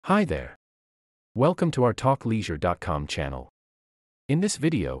Hi there. Welcome to our talkleisure.com channel. In this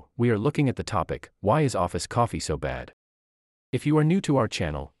video, we are looking at the topic, why is office coffee so bad? If you are new to our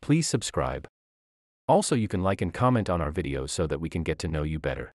channel, please subscribe. Also, you can like and comment on our videos so that we can get to know you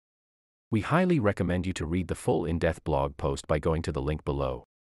better. We highly recommend you to read the full in-depth blog post by going to the link below.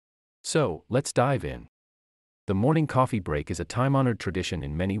 So, let's dive in. The morning coffee break is a time-honored tradition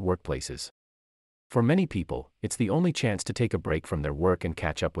in many workplaces. For many people, it's the only chance to take a break from their work and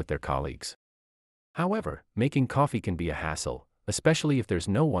catch up with their colleagues. However, making coffee can be a hassle, especially if there's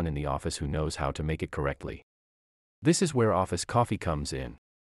no one in the office who knows how to make it correctly. This is where office coffee comes in.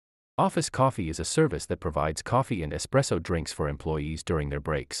 Office coffee is a service that provides coffee and espresso drinks for employees during their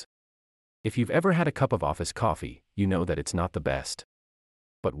breaks. If you've ever had a cup of office coffee, you know that it's not the best.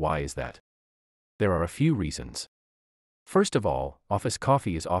 But why is that? There are a few reasons. First of all, office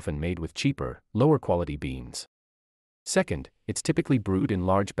coffee is often made with cheaper, lower quality beans. Second, it's typically brewed in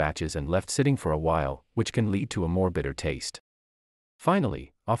large batches and left sitting for a while, which can lead to a more bitter taste.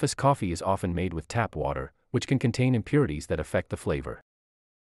 Finally, office coffee is often made with tap water, which can contain impurities that affect the flavor.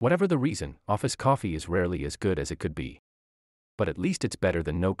 Whatever the reason, office coffee is rarely as good as it could be. But at least it's better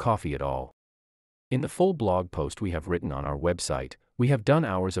than no coffee at all. In the full blog post we have written on our website, we have done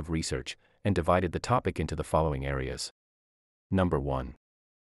hours of research and divided the topic into the following areas. Number 1.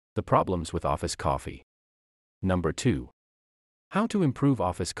 The problems with office coffee. Number 2. How to improve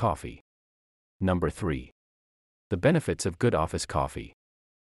office coffee. Number 3. The benefits of good office coffee.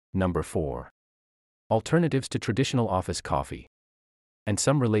 Number 4. Alternatives to traditional office coffee. And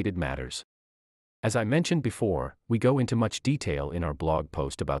some related matters. As I mentioned before, we go into much detail in our blog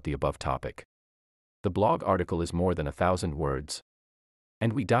post about the above topic. The blog article is more than 1,000 words.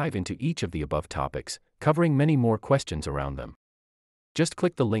 And we dive into each of the above topics, covering many more questions around them. Just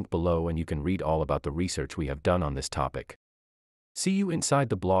click the link below and you can read all about the research we have done on this topic. See you inside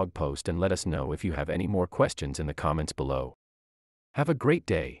the blog post and let us know if you have any more questions in the comments below. Have a great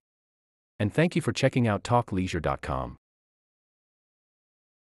day. And thank you for checking out talkleisure.com.